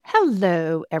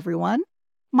Hello, everyone.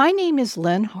 My name is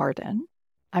Lynn Hardin.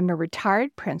 I'm a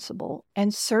retired principal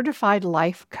and certified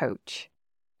life coach.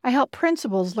 I help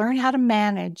principals learn how to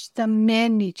manage the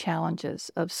many challenges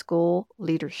of school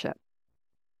leadership.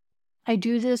 I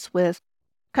do this with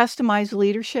customized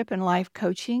leadership and life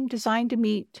coaching designed to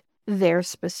meet their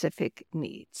specific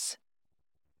needs.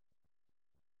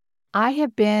 I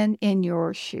have been in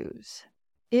your shoes.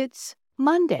 It's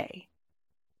Monday.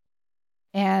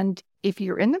 And if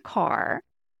you're in the car,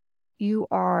 you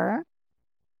are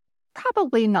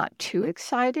probably not too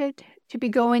excited to be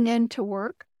going into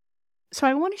work. So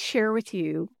I want to share with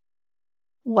you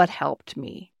what helped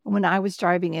me when I was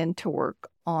driving into work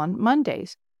on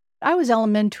Mondays. I was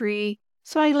elementary,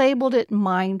 so I labeled it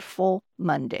Mindful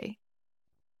Monday.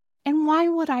 And why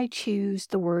would I choose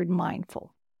the word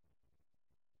mindful?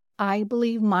 I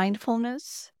believe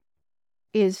mindfulness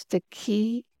is the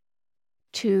key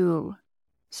to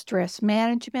stress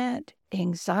management,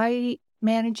 anxiety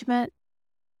management,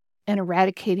 and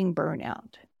eradicating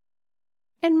burnout.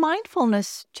 And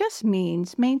mindfulness just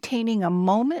means maintaining a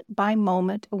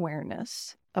moment-by-moment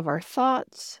awareness of our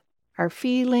thoughts, our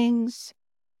feelings,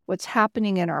 what's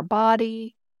happening in our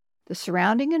body, the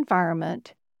surrounding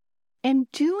environment, and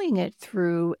doing it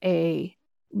through a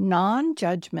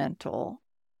non-judgmental,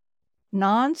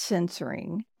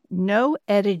 non-censoring, no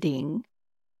editing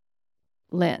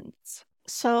lens.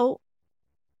 So,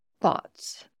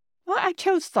 thoughts. Well, I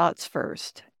chose thoughts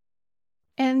first.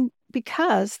 And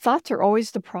because thoughts are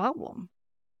always the problem.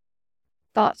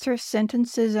 Thoughts are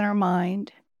sentences in our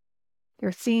mind.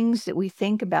 They're things that we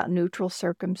think about neutral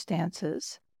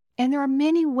circumstances. And there are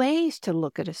many ways to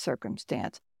look at a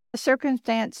circumstance. A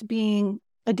circumstance being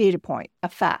a data point, a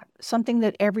fact, something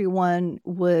that everyone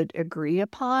would agree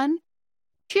upon.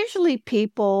 Usually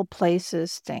people,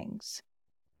 places, things.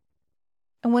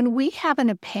 And when we have an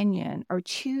opinion or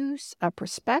choose a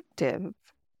perspective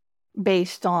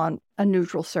based on a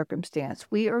neutral circumstance,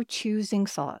 we are choosing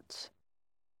thoughts.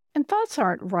 And thoughts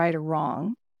aren't right or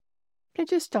wrong. They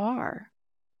just are.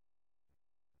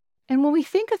 And when we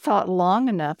think a thought long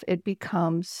enough, it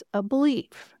becomes a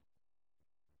belief.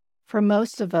 For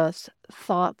most of us,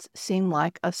 thoughts seem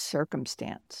like a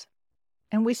circumstance,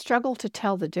 and we struggle to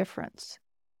tell the difference.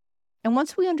 And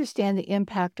once we understand the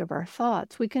impact of our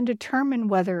thoughts, we can determine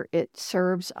whether it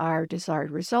serves our desired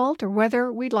result or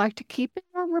whether we'd like to keep it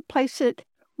or replace it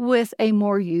with a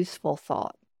more useful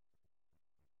thought.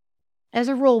 As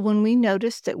a rule, when we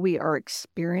notice that we are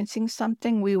experiencing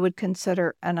something we would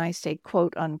consider, and I say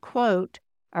quote unquote,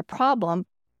 a problem,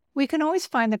 we can always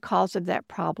find the cause of that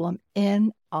problem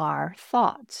in our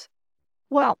thoughts.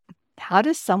 Well, how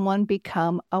does someone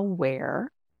become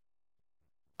aware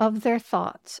of their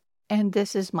thoughts? And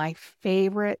this is my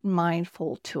favorite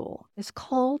mindful tool. It's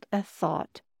called a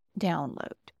thought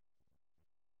download.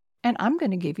 And I'm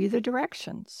going to give you the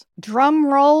directions. Drum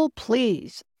roll,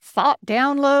 please. Thought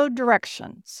download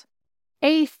directions.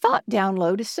 A thought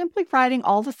download is simply writing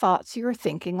all the thoughts you're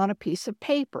thinking on a piece of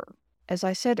paper, as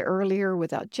I said earlier,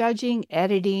 without judging,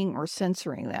 editing, or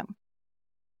censoring them.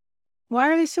 Why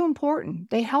are they so important?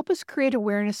 They help us create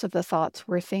awareness of the thoughts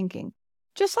we're thinking.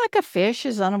 Just like a fish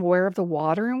is unaware of the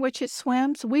water in which it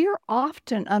swims, we are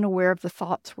often unaware of the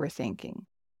thoughts we're thinking.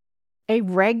 A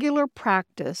regular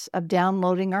practice of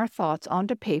downloading our thoughts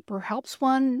onto paper helps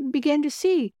one begin to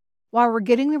see why we're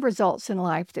getting the results in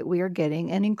life that we are getting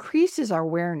and increases our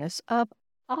awareness of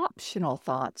optional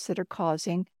thoughts that are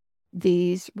causing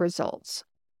these results.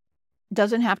 It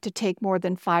doesn't have to take more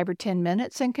than 5 or 10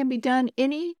 minutes and can be done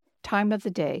any time of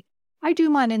the day. I do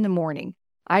mine in the morning.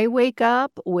 I wake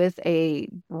up with a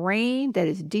brain that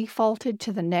is defaulted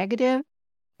to the negative.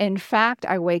 In fact,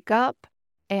 I wake up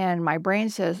and my brain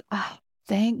says, "Oh,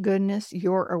 thank goodness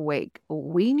you're awake.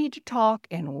 We need to talk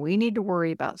and we need to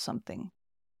worry about something."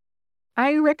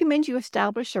 I recommend you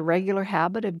establish a regular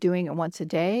habit of doing it once a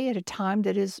day at a time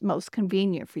that is most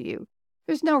convenient for you.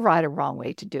 There's no right or wrong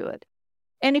way to do it.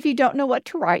 And if you don't know what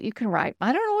to write, you can write,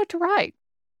 "I don't know what to write."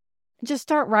 Just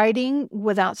start writing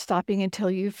without stopping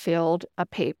until you've filled a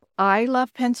paper. I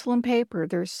love pencil and paper.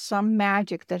 There's some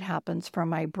magic that happens from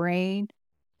my brain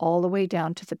all the way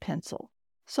down to the pencil.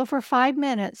 So for 5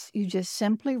 minutes, you just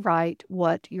simply write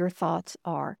what your thoughts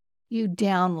are. You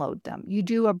download them. You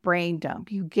do a brain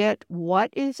dump. You get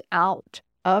what is out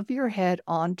of your head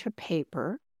onto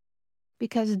paper,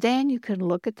 because then you can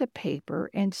look at the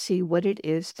paper and see what it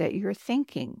is that you're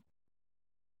thinking.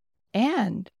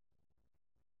 And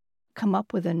come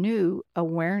up with a new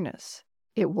awareness.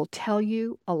 It will tell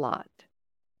you a lot.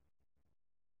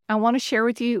 I want to share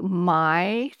with you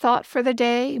my thought for the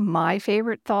day, my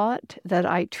favorite thought that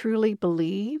I truly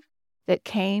believe that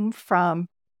came from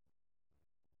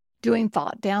doing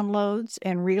thought downloads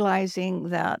and realizing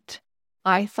that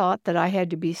I thought that I had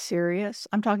to be serious.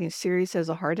 I'm talking serious as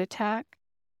a heart attack.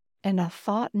 And a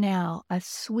thought now, a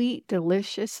sweet,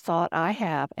 delicious thought I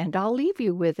have, and I'll leave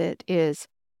you with it, is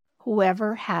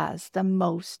whoever has the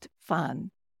most fun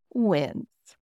wins.